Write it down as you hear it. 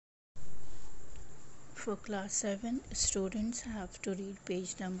For class 7, students have to read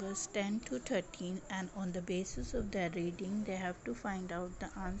page numbers 10 to 13, and on the basis of their reading they have to find out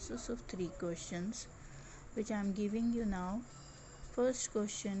the answers of 3 questions which I am giving you now. First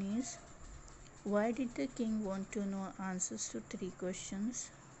question is, why did the king want to know answers to 3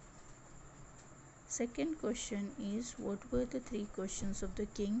 questions? Second question is, what were the 3 questions of the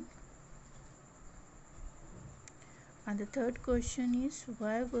king? And the third question is,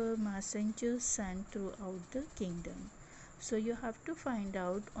 why were messengers sent throughout the kingdom? So you have to find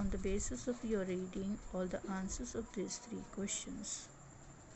out on the basis of your reading all the answers of these 3 questions.